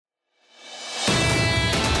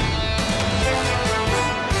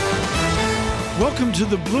Welcome to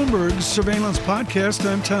the Bloomberg Surveillance Podcast.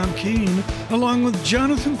 I'm Tom Keene, along with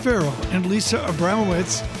Jonathan Farrell and Lisa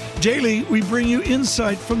Abramowitz. Daily, we bring you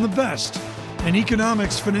insight from the best in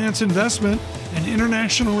economics, finance, investment, and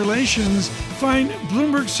international relations. Find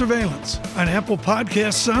Bloomberg Surveillance on Apple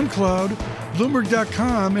Podcasts, SoundCloud,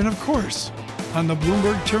 Bloomberg.com, and of course, on the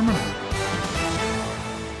Bloomberg Terminal.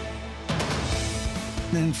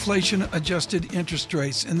 Inflation-adjusted interest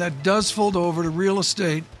rates, and that does fold over to real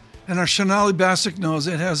estate. And our Sonali Basak knows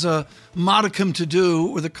it has a modicum to do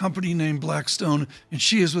with a company named Blackstone, and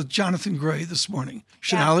she is with Jonathan Gray this morning.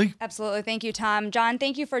 Sonali? Yeah, absolutely. Thank you, Tom. John,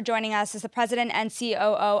 thank you for joining us as the president and COO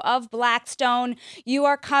of Blackstone. You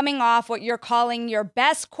are coming off what you're calling your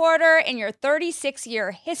best quarter in your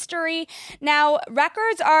 36-year history. Now,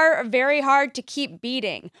 records are very hard to keep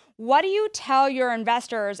beating. What do you tell your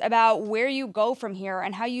investors about where you go from here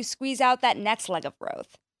and how you squeeze out that next leg of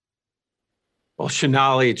growth? Well,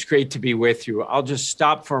 Sonali, it's great to be with you. I'll just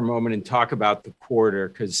stop for a moment and talk about the quarter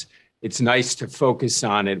because it's nice to focus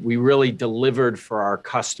on it. We really delivered for our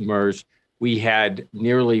customers. We had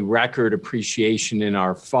nearly record appreciation in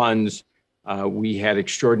our funds. We had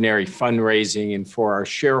extraordinary fundraising, and for our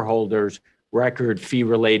shareholders, record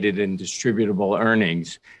fee-related and distributable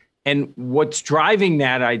earnings. And what's driving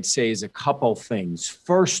that, I'd say, is a couple things.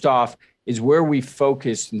 First off is where we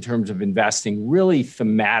focused in terms of investing really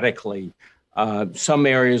thematically. Some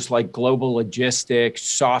areas like global logistics,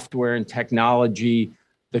 software and technology,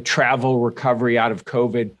 the travel recovery out of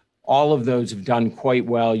COVID, all of those have done quite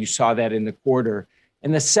well. You saw that in the quarter.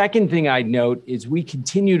 And the second thing I'd note is we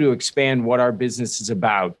continue to expand what our business is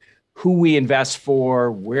about, who we invest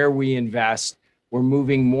for, where we invest. We're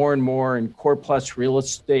moving more and more in core plus real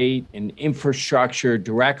estate and infrastructure,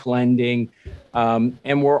 direct lending.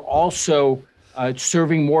 And we're also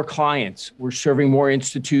serving more clients. We're serving more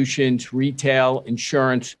institutions, retail,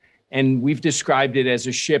 insurance, and we've described it as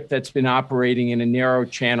a ship that's been operating in a narrow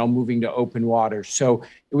channel, moving to open water. So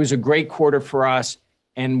it was a great quarter for us,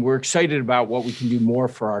 and we're excited about what we can do more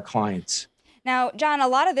for our clients. Now, John, a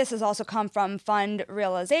lot of this has also come from fund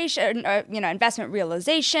realization, investment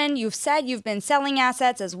realization. You've said you've been selling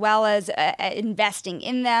assets as well as investing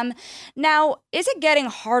in them. Now, is it getting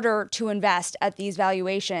harder to invest at these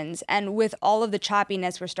valuations and with all of the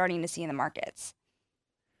choppiness we're starting to see in the markets?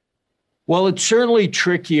 Well, it's certainly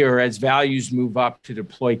trickier as values move up to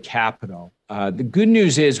deploy capital. The good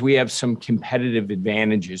news is we have some competitive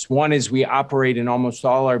advantages. One is we operate in almost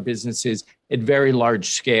all our businesses at very large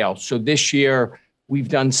scale. So this year, we've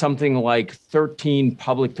done something like 13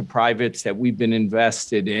 public to privates that we've been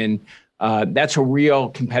invested in. That's a real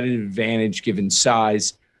competitive advantage given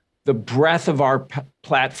size. The breadth of our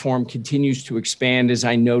platform continues to expand, as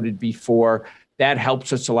I noted before. That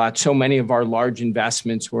helps us a lot. So many of our large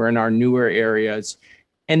investments were in our newer areas.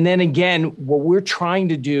 And then again, what we're trying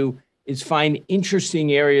to do is find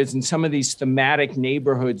interesting areas in some of these thematic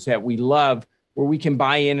neighborhoods that we love where we can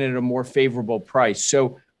buy in at a more favorable price.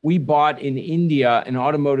 So we bought in India an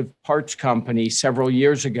automotive parts company several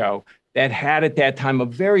years ago that had at that time a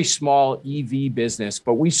very small EV business,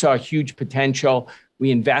 but we saw huge potential. We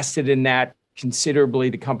invested in that considerably.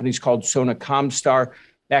 The company's called Sona Comstar.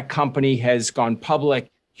 That company has gone public,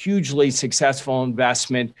 hugely successful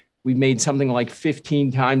investment. We made something like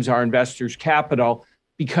 15 times our investors' capital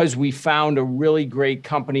because we found a really great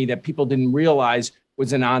company that people didn't realize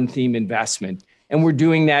was an on-theme investment. And we're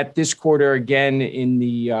doing that this quarter again in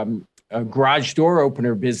the garage door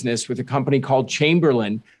opener business with a company called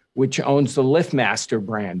Chamberlain, which owns the LiftMaster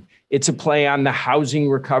brand. It's a play on the housing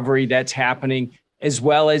recovery that's happening, as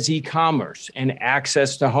well as e-commerce and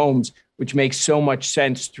access to homes, which makes so much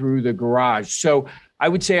sense through the garage. So I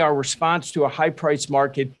would say our response to a high price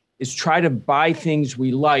market is try to buy things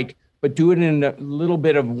we like, but do it in a little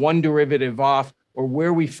bit of one derivative off or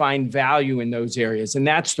where we find value in those areas. And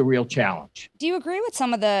that's the real challenge. Do you agree with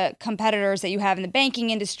some of the competitors that you have in the banking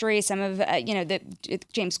industry? Some of,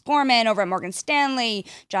 James Gorman over at Morgan Stanley,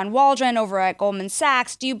 John Waldron over at Goldman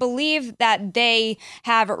Sachs. Do you believe that they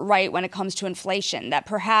have it right when it comes to inflation, that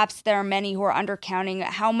perhaps there are many who are undercounting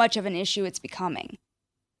how much of an issue it's becoming?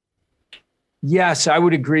 Yes, I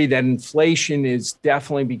would agree that inflation is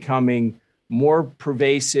definitely becoming more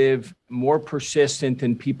pervasive, more persistent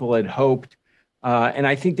than people had hoped. And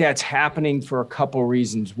I think that's happening for a couple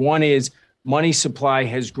reasons. One is money supply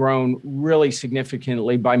has grown really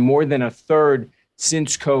significantly by more than a third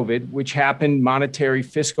since COVID, which happened monetary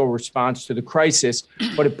fiscal response to the crisis,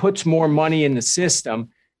 but it puts more money in the system.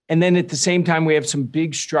 And then at the same time, we have some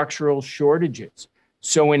big structural shortages.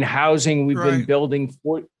 So in housing, we've been building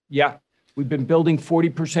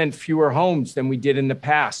 40% fewer homes than we did in the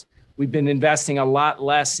past. We've been investing a lot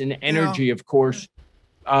less in energy, of course,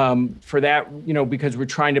 for that, because we're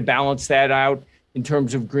trying to balance that out in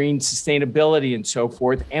terms of green sustainability and so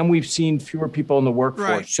forth. And we've seen fewer people in the workforce.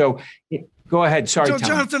 Right. So go ahead. Sorry, Tom.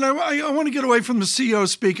 Jonathan, I want to get away from the CEO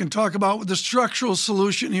speak and talk about the structural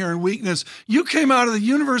solution here and weakness. You came out of the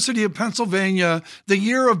University of Pennsylvania the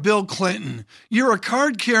year of Bill Clinton. You're a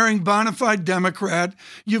card-carrying, bona fide Democrat.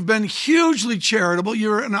 You've been hugely charitable.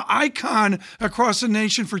 You're an icon across the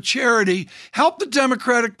nation for charity. Help the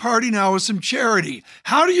Democratic Party now with some charity.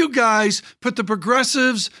 How do you guys put the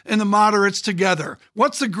progressives and the moderates together?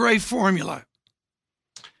 What's the gray formula?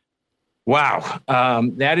 Wow,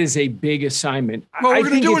 that is a big assignment. Well, we're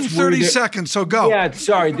going to do it in 30 seconds, so go. Yeah,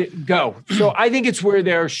 sorry, go. So I think it's where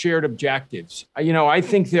there are shared objectives. I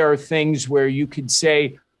think there are things where you could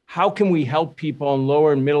say, how can we help people in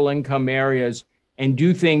lower and middle income areas and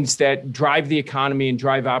do things that drive the economy and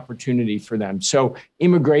drive opportunity for them? So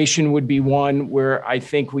immigration would be one where I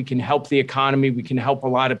think we can help the economy. We can help a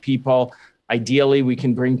lot of people. Ideally, we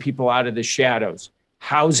can bring people out of the shadows.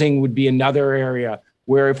 Housing would be another area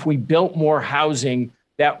where if we built more housing,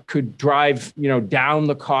 that could drive, down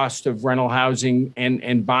the cost of rental housing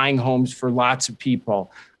and buying homes for lots of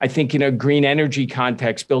people. I think in a green energy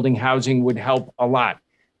context, building housing would help a lot.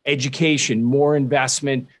 Education, more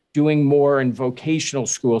investment, doing more in vocational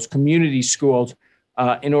schools, community schools,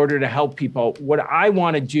 in order to help people. What I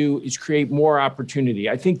want to do is create more opportunity.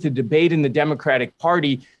 I think the debate in the Democratic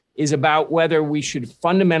Party is about whether we should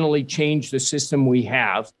fundamentally change the system we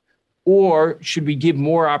have, or should we give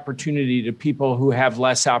more opportunity to people who have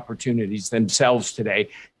less opportunities themselves today?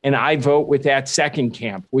 And I vote with that second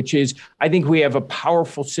camp, which is I think we have a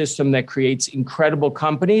powerful system that creates incredible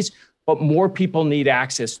companies, but more people need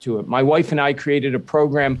access to it. My wife and I created a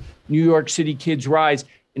program, New York City Kids Rise,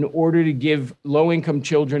 in order to give low-income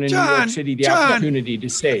children in New York City the opportunity to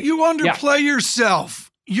save. You underplay yourself.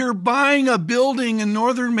 You're buying a building in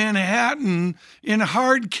northern Manhattan in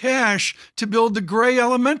hard cash to build the Gray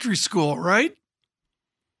Elementary School, right?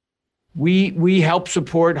 We help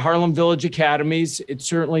support Harlem Village Academies. It's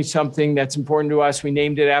certainly something that's important to us. We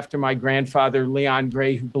named it after my grandfather, Leon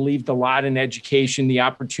Gray, who believed a lot in education, the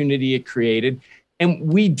opportunity it created.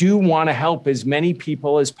 And we do want to help as many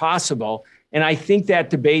people as possible. And I think that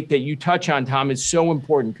debate that you touch on, Tom, is so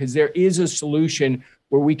important because there is a solution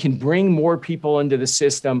where we can bring more people into the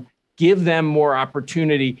system, give them more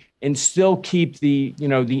opportunity, and still keep the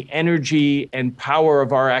energy and power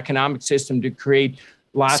of our economic system to create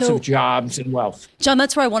lots of jobs and wealth. John,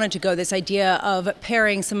 that's where I wanted to go, this idea of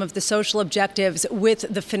pairing some of the social objectives with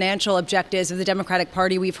the financial objectives of the Democratic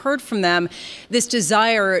Party. We've heard from them this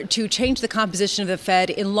desire to change the composition of the Fed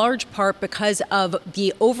in large part because of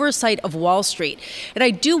the oversight of Wall Street. And I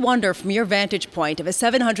do wonder, from your vantage point of a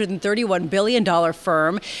 $731 billion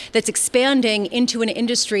firm that's expanding into an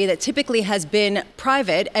industry that typically has been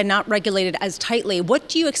private and not regulated as tightly, what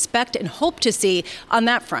do you expect and hope to see on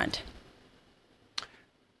that front?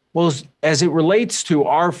 Well, as it relates to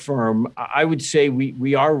our firm, I would say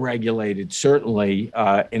we are regulated, certainly,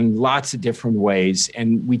 in lots of different ways.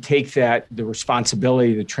 And we take the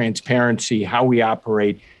responsibility, the transparency, how we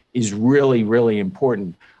operate is really, really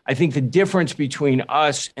important. I think the difference between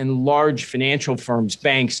us and large financial firms,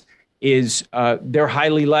 banks, is they're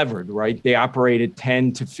highly levered, right? They operate at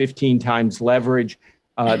 10 to 15 times leverage.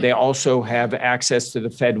 They also have access to the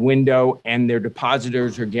Fed window, and their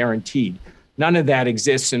depositors are guaranteed. None of that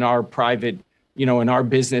exists in our private, in our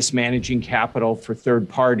business managing capital for third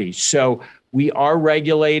parties. So we are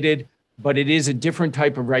regulated, but it is a different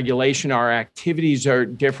type of regulation. Our activities are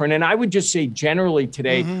different. And I would just say generally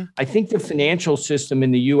today, I think the financial system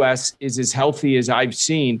in the U.S. is as healthy as I've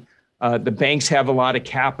seen. The banks have a lot of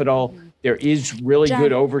capital. There is really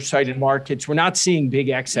good oversight in markets. We're not seeing big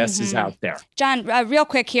excesses out there. John, real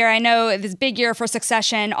quick here. I know this big year for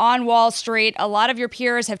succession on Wall Street. A lot of your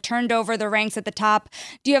peers have turned over the ranks at the top.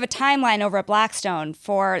 Do you have a timeline over at Blackstone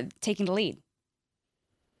for taking the lead?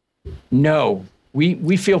 No.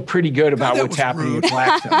 We feel pretty good about what's happening at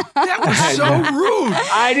Blackstone. That was so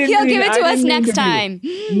rude. He'll give it to us next time.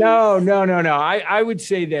 No. I would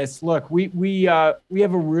say this. Look, we have a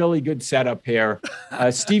really good setup here.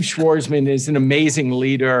 Steve Schwarzman is an amazing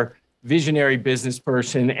leader, visionary business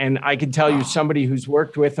person, and I can tell you, somebody who's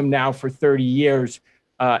worked with him now for 30 years,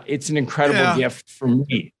 it's an incredible gift for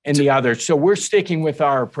me and the others. So we're sticking with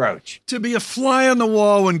our approach. To be a fly on the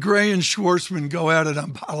wall when Gray and Schwarzman go at it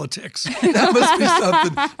on politics. That must be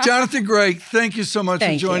something. Jonathan Gray, thank you so much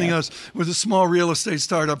for joining us with a small real estate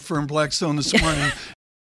startup firm, Blackstone, this morning.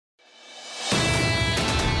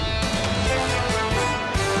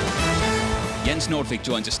 Jens Nordvik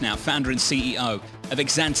joins us now, founder and CEO of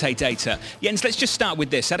Exante Data. Jens, let's just start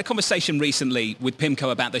with this. I had a conversation recently with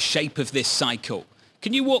PIMCO about the shape of this cycle.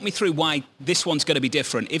 Can you walk me through why this one's going to be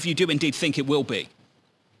different, if you do indeed think it will be?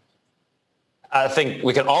 I think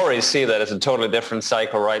we can already see that it's a totally different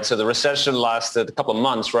cycle, right? So the recession lasted a couple of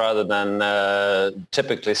months rather than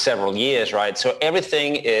typically several years, right? So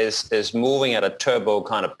everything is moving at a turbo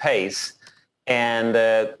kind of pace. And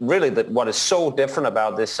really what is so different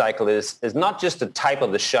about this cycle is not just the type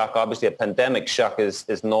of the shock. Obviously, a pandemic shock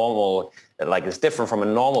is normal, like it's different from a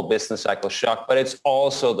normal business cycle shock, but it's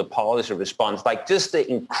also the policy response, like just the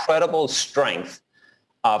incredible strength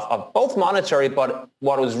of both monetary, but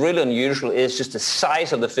what was really unusual is just the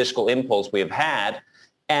size of the fiscal impulse we have had.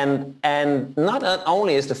 And not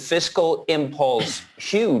only is the fiscal impulse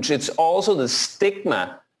huge, it's also the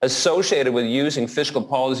stigma associated with using fiscal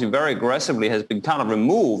policy very aggressively has been kind of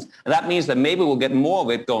removed. And that means that maybe we'll get more of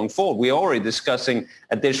it going forward. We're already discussing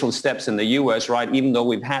additional steps in the US, right? Even though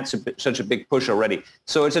we've had such a big push already.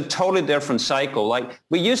 So it's a totally different cycle. Like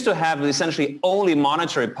we used to have essentially only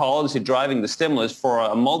monetary policy driving the stimulus for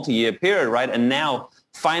a multi-year period, right? And now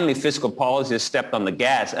finally fiscal policy has stepped on the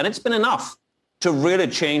gas. And it's been enough to really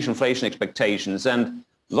change inflation expectations. And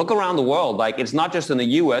look around the world, like it's not just in the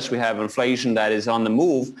US we have inflation that is on the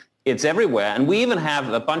move, it's everywhere. And we even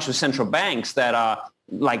have a bunch of central banks that are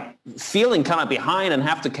like feeling kind of behind and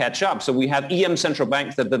have to catch up. So we have EM central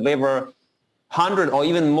banks that deliver 100 or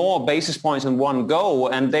even more basis points in one go.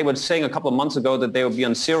 And they were saying a couple of months ago that they would be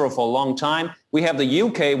on zero for a long time. We have the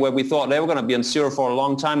UK where we thought they were going to be on zero for a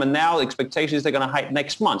long time. And now the expectation is they're going to hike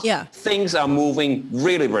next month. Yeah. Things are moving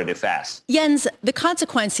really, really fast. Jens, the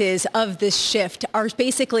consequences of this shift are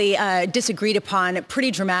basically disagreed upon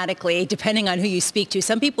pretty dramatically, depending on who you speak to.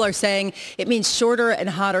 Some people are saying it means shorter and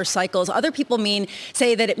hotter cycles. Other people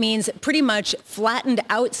say that it means pretty much flattened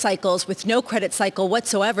out cycles with no credit cycle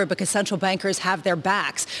whatsoever because central bankers have their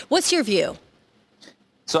backs. What's your view?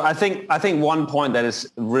 So I think one point that is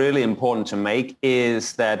really important to make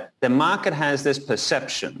is that the market has this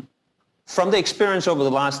perception from the experience over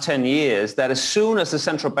the last 10 years that as soon as the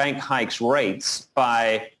central bank hikes rates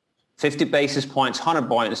by 50 basis points, 100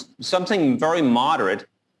 points, something very moderate,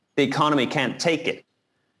 the economy can't take it.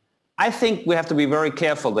 I think we have to be very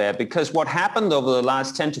careful there because what happened over the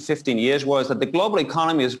last 10 to 15 years was that the global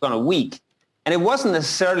economy has gone weak. And it wasn't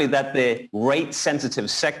necessarily that the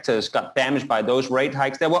rate-sensitive sectors got damaged by those rate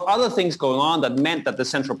hikes. There were other things going on that meant that the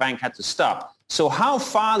central bank had to stop. So how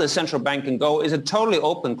far the central bank can go is a totally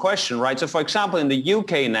open question, right? So for example, in the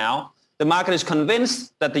UK now, the market is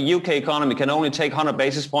convinced that the UK economy can only take 100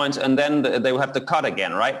 basis points and then they will have to cut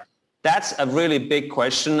again, right? That's a really big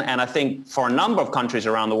question. And I think for a number of countries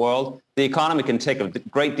around the world, the economy can take a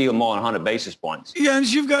great deal more than 100 basis points.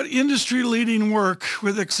 Jens, you've got industry-leading work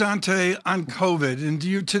with Exante on COVID. And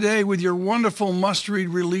you today, with your wonderful must-read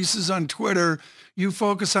releases on Twitter, you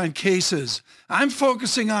focus on cases. I'm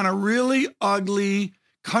focusing on a really ugly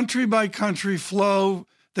country-by-country flow.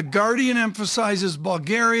 The Guardian emphasizes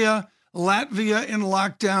Bulgaria, Latvia in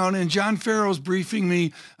lockdown, and John Ferro's briefing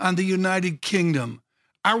me on the United Kingdom.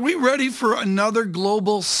 Are we ready for another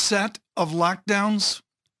global set of lockdowns?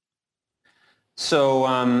 So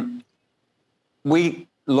we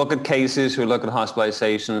look at cases, we look at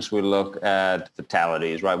hospitalizations, we look at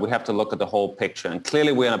fatalities, right? We have to look at the whole picture. And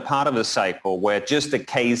clearly we're in a part of the cycle where just the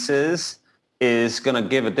cases is going to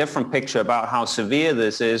give a different picture about how severe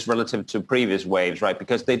this is relative to previous waves, right?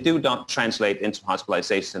 Because they don't translate into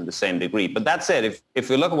hospitalizations in the same degree. But that said, if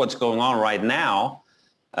we look at what's going on right now,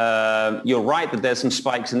 you're right that there's some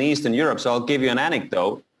spikes in Eastern Europe. So I'll give you an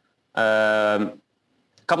anecdote. A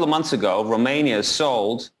couple of months ago, Romania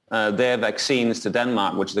sold their vaccines to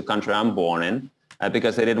Denmark, which is the country I'm born in,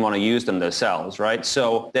 because they didn't want to use them themselves, right?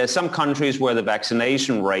 So there's some countries where the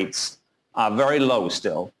vaccination rates are very low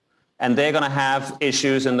still, and they're going to have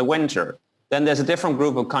issues in the winter. Then there's a different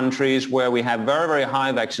group of countries where we have very, very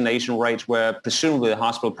high vaccination rates where presumably the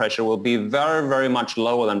hospital pressure will be very, very much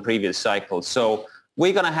lower than previous cycles. So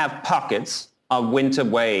we're going to have pockets of winter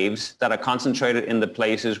waves that are concentrated in the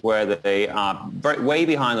places where they are way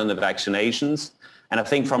behind on the vaccinations. And I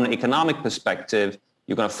think from an economic perspective,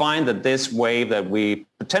 you're going to find that this wave that we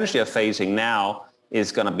potentially are facing now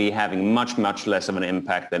is going to be having much, much less of an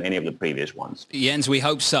impact than any of the previous ones. Jens, we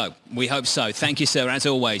hope so. We hope so. Thank you, sir, as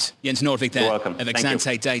always. Jens Nordvik there. You're welcome. Of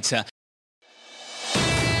Exante Data.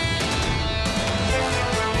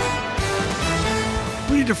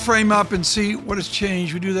 We need to frame up and see what has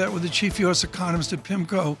changed. We do that with the chief U.S. economist at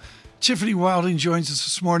PIMCO. Tiffany Wilding joins us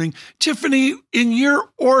this morning. Tiffany, in your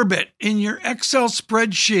orbit, in your Excel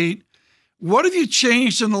spreadsheet, what have you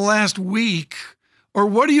changed in the last week Or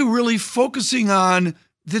what are you really focusing on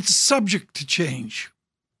that's subject to change?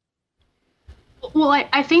 Well,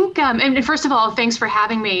 I think, and first of all, thanks for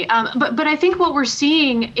having me. But I think what we're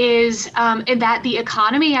seeing is that the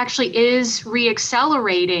economy actually is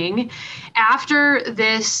reaccelerating after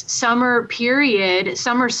this summer period,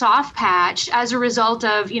 summer soft patch, as a result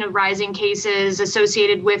of rising cases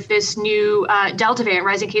associated with this new Delta variant,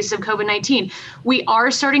 rising cases of COVID-19. We are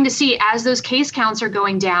starting to see, as those case counts are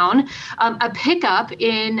going down, a pickup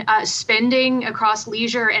in spending across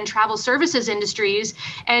leisure and travel services industries.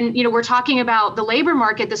 And we're talking about the labor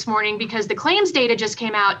market this morning because the claims data just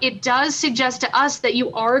came out. It does suggest to us that you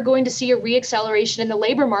are going to see a reacceleration in the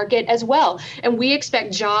labor market as well. And we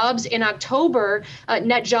expect jobs in October,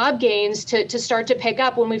 net job gains to start to pick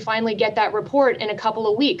up when we finally get that report in a couple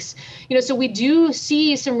of weeks. So we do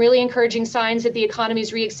see some really encouraging signs that the economy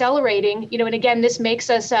is reaccelerating. And again, this makes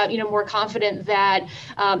us more confident that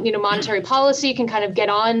monetary policy can kind of get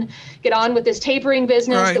on with this tapering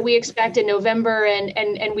business that we expect in November,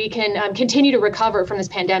 and we can continue to recover from this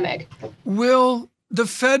pandemic. Will the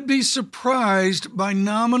Fed be surprised by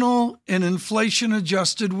nominal and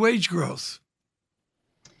inflation-adjusted wage growth?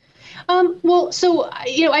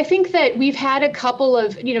 I think that we've had a couple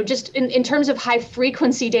of, just in terms of high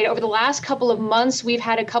frequency data over the last couple of months, we've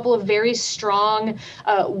had a couple of very strong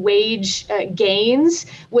wage gains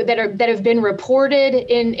that have been reported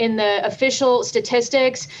in the official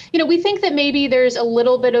statistics. We think that maybe there's a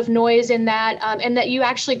little bit of noise in that, and that you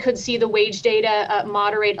actually could see the wage data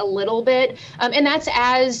moderate a little bit. And that's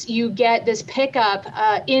as you get this pickup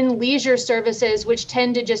in leisure services, which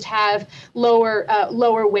tend to just have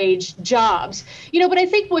lower wage jobs. But I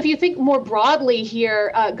think if you think more broadly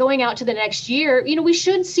here, going out to the next year, we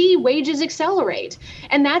should see wages accelerate.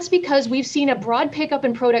 And that's because we've seen a broad pickup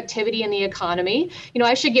in productivity in the economy.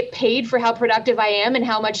 I should get paid for how productive I am and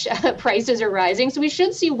how much prices are rising. So we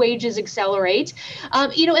should see wages accelerate.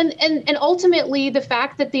 And ultimately the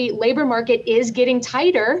fact that the labor market is getting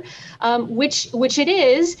tighter, which it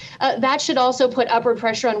is, that should also put upward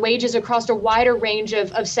pressure on wages across a wider range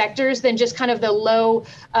of sectors than just kind of the low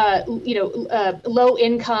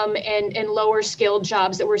income and lower skilled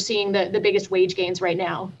jobs that we're seeing the biggest wage gains right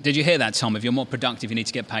now. Did you hear that, Tom? If you're more productive, you need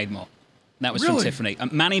to get paid more. That was Really? from Tiffany.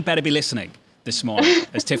 Manny better be listening this morning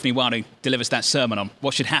as Tiffany Wilding delivers that sermon on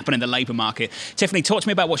what should happen in the labour market. Tiffany, talk to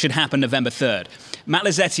me about what should happen November 3rd. Matt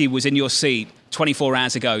Lozzetti was in your seat 24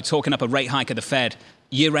 hours ago talking up a rate hike at the Fed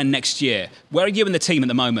year-end next year. Where are you and the team at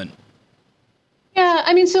the moment?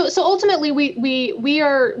 Yeah, so ultimately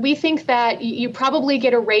we think that you probably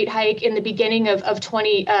get a rate hike in the beginning of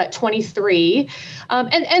 2023,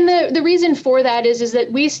 and the reason for that is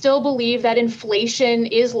that we still believe that inflation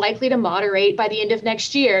is likely to moderate by the end of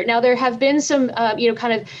next year. Now there have been some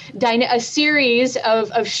a series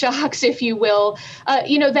of shocks, if you will,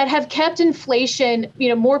 that have kept inflation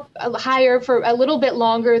more higher for a little bit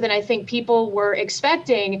longer than I think people were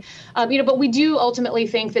expecting. But we do ultimately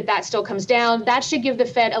think that still comes down. That should give the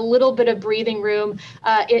Fed a little bit of breathing room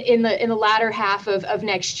in the latter half of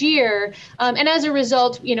next year. And as a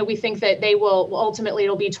result, we think that they will ultimately,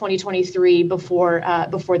 it'll be 2023 before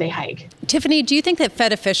they hike. Tiffany, do you think that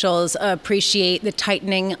Fed officials appreciate the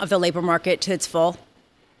tightening of the labor market to its full?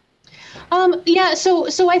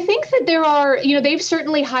 So I think that there are, they've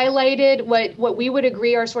certainly highlighted what we would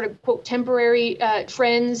agree are sort of, quote, temporary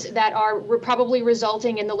trends that are probably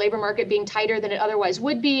resulting in the labor market being tighter than it otherwise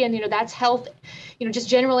would be. And, that's health, just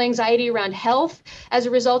general anxiety around health. As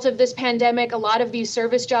a result of this pandemic, a lot of these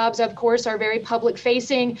service jobs, of course, are very public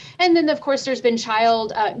facing. And then, of course, there's been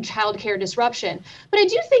child care disruption. But I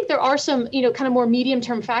do think there are some, kind of more medium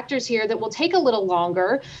term factors here that will take a little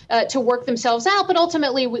longer to work themselves out. But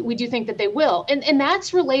ultimately, we do think that they will. And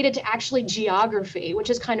that's related to actually geography,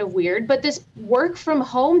 which is kind of weird. But this work from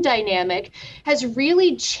home dynamic has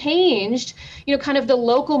really changed, kind of the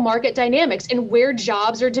local market dynamics and where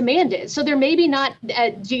jobs are demanded. So they're maybe not,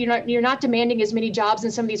 you're not demanding as many jobs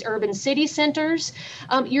in some of these urban city centers.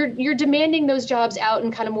 You're demanding those jobs out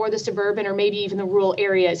in kind of more the suburban or maybe even the rural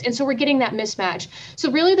areas. And so we're getting that mismatch.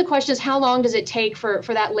 So really the question is, how long does it take for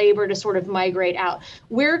that labor to sort of migrate out?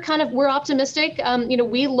 We're optimistic.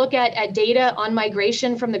 We look at data on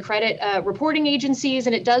migration from the credit reporting agencies,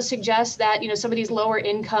 and it does suggest that, some of these lower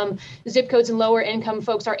income zip codes and lower income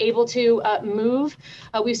folks are able to move.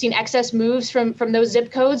 We've seen excess moves from those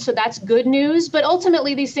zip codes, so that's good news. but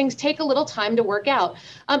ultimately these things take a little time to work out.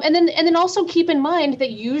 And then also keep in mind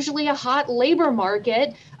that usually a hot labor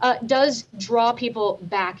market does draw people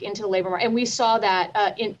back into the labor market. And we saw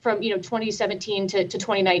that from 2017 to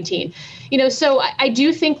 2019. So I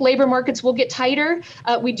do think labor markets will get tighter.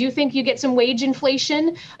 We do think you get some wage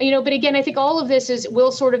inflation, but again, I think all of this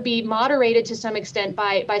will sort of be moderated to some extent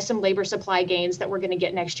by some labor supply gains that we're going to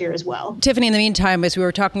get next year as well. Tiffany, in the meantime, as we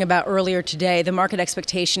were talking about earlier today, the market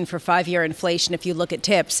expectation for 5-year inflation, if you look at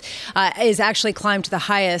TIPS, is actually climbed to the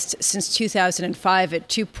highest since 2005 at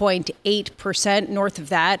 2.8%, north of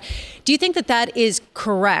that. Do you think that is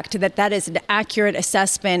correct, that is an accurate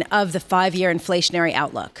assessment of the 5-year inflationary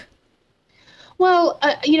outlook? Well,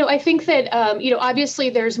 I think that, obviously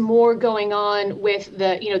there's more going on with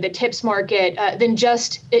the TIPS market than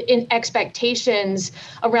just in expectations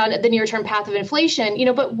around the near-term path of inflation.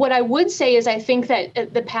 But what I would say is I think that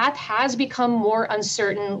the path has become more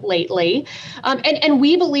uncertain lately. And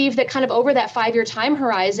we believe that kind of over that 5-year time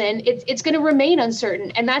horizon, it's going to remain uncertain.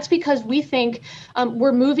 And that's because we think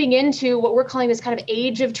we're moving into what we're calling this kind of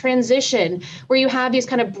age of transition, where you have these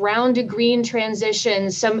kind of brown to green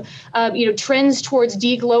transitions, some, trends towards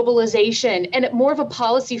deglobalization, and more of a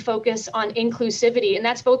policy focus on inclusivity. And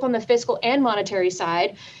that's both on the fiscal and monetary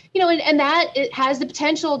side. And that it has the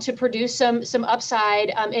potential to produce some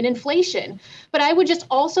upside in inflation. But I would just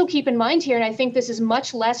also keep in mind here, and I think this is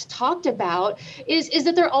much less talked about, is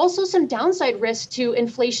that there are also some downside risks to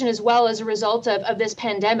inflation as well as a result of this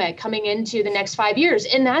pandemic coming into the next 5 years.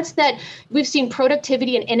 And that's that we've seen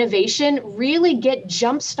productivity and innovation really get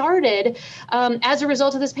jump started as a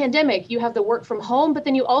result of this pandemic. You have the work from home, but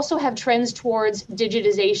then you also have trends towards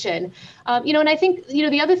digitization. And I think,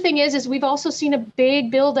 the other thing is we've also seen a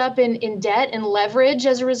big buildup in debt and leverage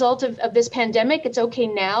as a result of this pandemic. It's okay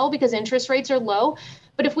now because interest rates are low.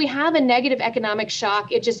 But if we have a negative economic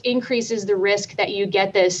shock, it just increases the risk that you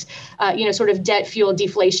get this, sort of debt-fueled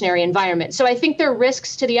deflationary environment. So I think there are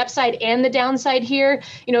risks to the upside and the downside here.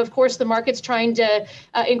 Of course, the market's trying to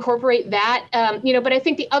incorporate that. But I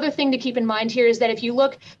think the other thing to keep in mind here is that if you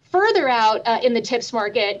look further out in the TIPS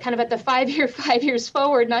market, kind of at the 5 years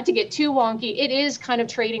forward, not to get too wonky, it is kind of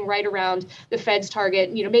trading right around the Fed's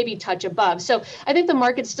target, maybe touch above. So I think the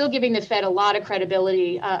market's still giving the Fed a lot of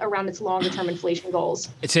credibility around its longer-term inflation goals.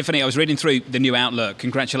 Tiffany, I was reading through the new outlook.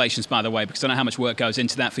 Congratulations, by the way, because I know how much work goes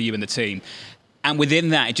into that for you and the team. And within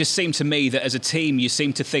that, it just seemed to me that as a team, you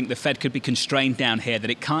seem to think the Fed could be constrained down here, that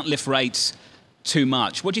it can't lift rates too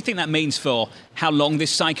much. What do you think that means for how long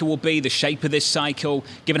this cycle will be, the shape of this cycle,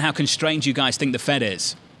 given how constrained you guys think the Fed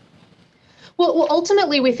is? Well,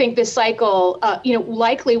 ultimately, we think this cycle,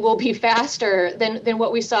 likely will be faster than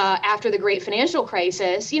what we saw after the great financial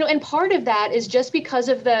crisis. And part of that is just because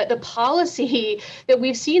of the policy that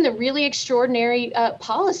we've seen, the really extraordinary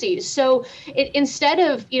policies. So instead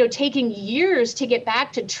of, taking years to get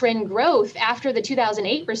back to trend growth after the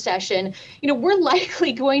 2008 recession, we're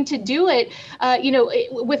likely going to do it,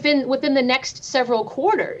 within the next several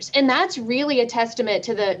quarters. And that's really a testament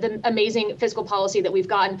to the amazing fiscal policy that we've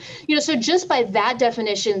gotten. So just by that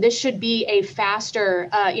definition, this should be a faster,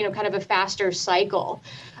 kind of a faster cycle.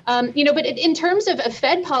 But in terms of a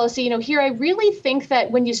Fed policy, here I really think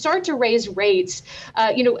that when you start to raise rates,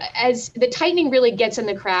 as the tightening really gets in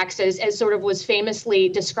the cracks, as sort of was famously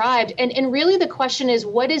described, and really the question is,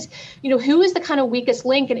 what is, who is the kind of weakest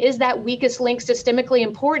link, and is that weakest link systemically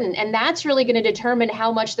important? And that's really going to determine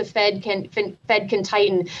how much the Fed can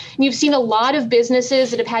tighten. And you've seen a lot of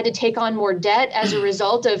businesses that have had to take on more debt as a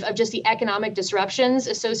result of just the economic disruptions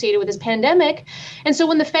associated with this pandemic. And so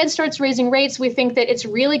when the Fed starts raising rates, we think that it's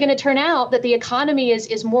really going to turn out that the economy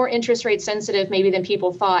is more interest rate sensitive maybe than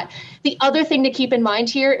people thought. The other thing to keep in mind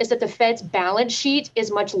here is that the Fed's balance sheet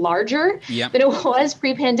is much larger than it was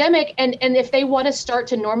pre-pandemic. And if they want to start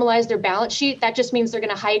to normalize their balance sheet, that just means they're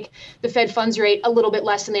going to hike the Fed funds rate a little bit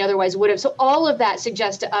less than they otherwise would have. So all of that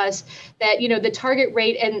suggests to us that, the target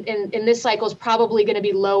rate in this cycle is probably going to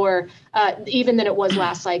be lower even than it was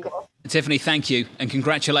last cycle. Tiffany, thank you. And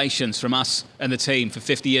congratulations from us and the team for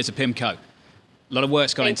 50 years of PIMCO. A lot of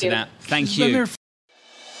work's gone into that. Thank you.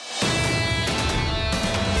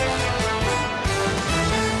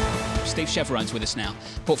 Steve Chevron's with us now,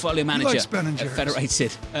 portfolio manager at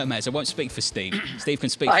Federated Hermes. I won't speak for Steve. Steve can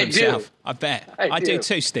speak for himself. I bet. I do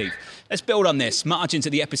too, Steve. Let's build on this. Margins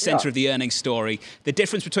at the epicenter of the earnings story. The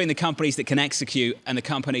difference between the companies that can execute and the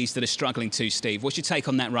companies that are struggling to, Steve. What's your take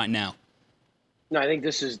on that right now? No, I think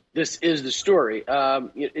this is the story.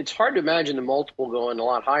 It's hard to imagine the multiple going a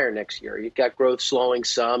lot higher next year. You've got growth slowing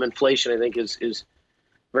some. Inflation, I think, is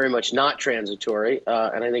very much not transitory,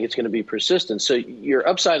 and I think it's going to be persistent. So your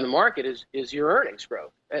upside in the market is your earnings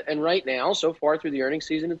growth, and right now, so far through the earnings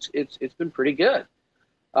season, it's been pretty good.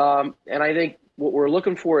 And I think what we're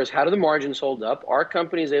looking for is how do the margins hold up? Are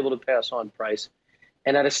companies able to pass on price?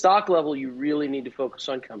 And at a stock level, you really need to focus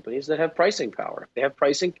on companies that have pricing power. If they have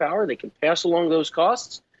pricing power, they can pass along those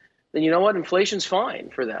costs, then you know what? Inflation's fine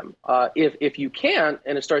for them. If you can't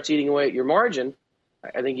and it starts eating away at your margin,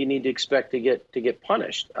 I think you need to expect to get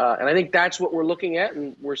punished. And I think that's what we're looking at,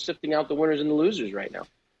 and we're sifting out the winners and the losers right now.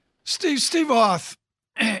 Steve Auth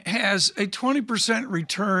has a 20%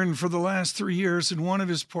 return for the last 3 years in one of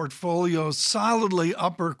his portfolios, solidly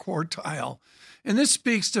upper quartile. And this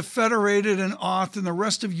speaks to Federated and Auth and the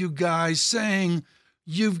rest of you guys saying,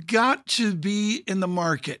 you've got to be in the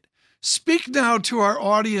market. Speak now to our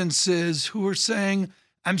audiences who are saying,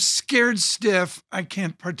 I'm scared stiff, I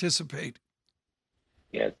can't participate.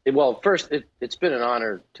 Yeah, well, first, it's been an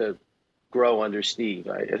honor to grow under Steve.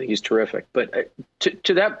 I think he's terrific. But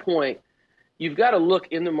to that point, you've got to look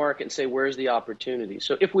in the market and say, where's the opportunity?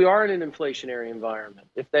 So if we are in an inflationary environment,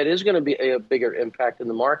 if that is going to be a bigger impact in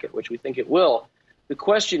the market, which we think it will, the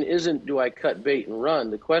question isn't, do I cut bait and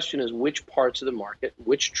run? The question is, which parts of the market,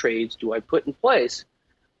 which trades do I put in place,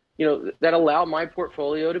 that allow my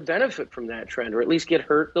portfolio to benefit from that trend, or at least get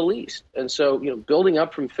hurt the least? And so, building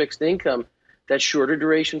up from fixed income, that shorter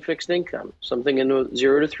duration fixed income, something in the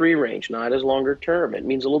 0 to 3 range, not as longer term. It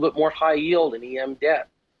means a little bit more high yield and EM debt,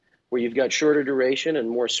 where you've got shorter duration and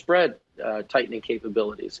more spread tightening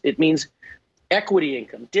capabilities. It means equity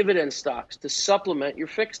income, dividend stocks to supplement your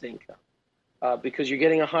fixed income because you're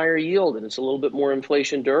getting a higher yield and it's a little bit more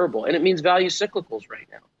inflation durable. And it means value cyclicals right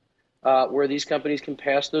now, where these companies can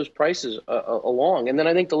pass those prices along. And then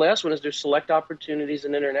I think the last one is there's select opportunities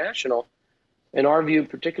in international, in our view,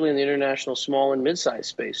 particularly in the international small and mid-sized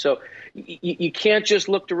space. So you can't just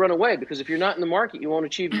look to run away, because if you're not in the market, you won't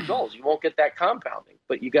achieve your goals. You won't get that compounding.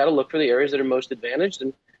 But you got to look for the areas that are most advantaged,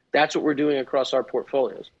 and that's what we're doing across our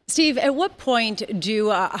portfolios. Steve, at what point do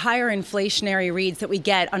higher inflationary reads that we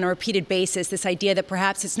get on a repeated basis, this idea that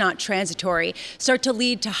perhaps it's not transitory, start to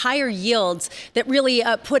lead to higher yields that really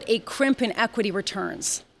put a crimp in equity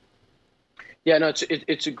returns? Yeah, no,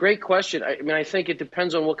 it's a great question. I think it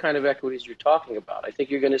depends on what kind of equities you're talking about. I think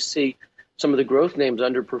you're going to see some of the growth names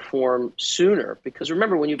underperform sooner, because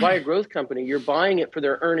remember, when you buy a growth company, you're buying it for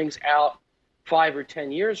their earnings out 5 or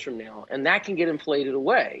 10 years from now, and that can get inflated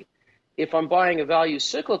away. If I'm buying a value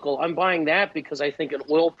cyclical, I'm buying that because I think an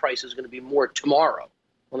oil price is going to be more tomorrow.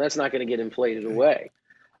 Well, that's not going to get inflated away.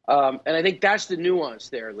 And I think that's the nuance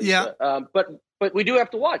there, Lisa. Yeah. But we do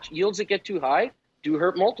have to watch. Yields that get too high do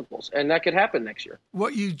hurt multiples, and that could happen next year.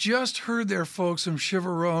 What you just heard there, folks, from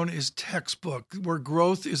Chivarone is textbook, where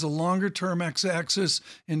growth is a longer-term x-axis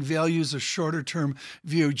and value is a shorter-term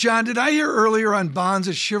view. John, did I hear earlier on bonds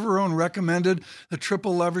that Chivarone recommended the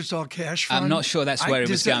triple leveraged all-cash fund? I'm not sure that's where it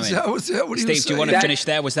was going. Is that what Steve, do you want to finish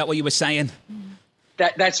there? Was that what you were saying?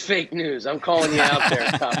 That's fake news. I'm calling you out there,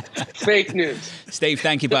 Tom. Fake news. Steve,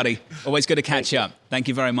 thank you, buddy. Always good to catch up. Thank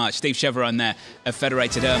you very much. Steve Chivarone there of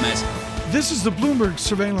Federated Hermes. This is the Bloomberg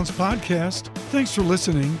Surveillance Podcast. Thanks for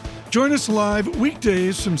listening. Join us live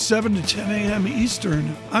weekdays from 7 to 10 a.m.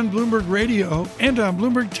 Eastern on Bloomberg Radio and on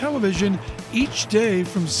Bloomberg Television each day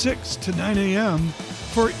from 6 to 9 a.m.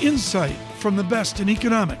 for insight from the best in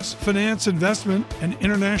economics, finance, investment, and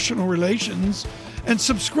international relations. And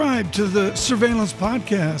subscribe to the Surveillance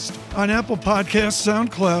Podcast on Apple Podcasts,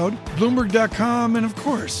 SoundCloud, Bloomberg.com, and of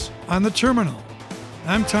course, on the terminal.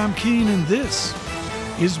 I'm Tom Keene, and this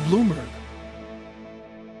is Bloomberg.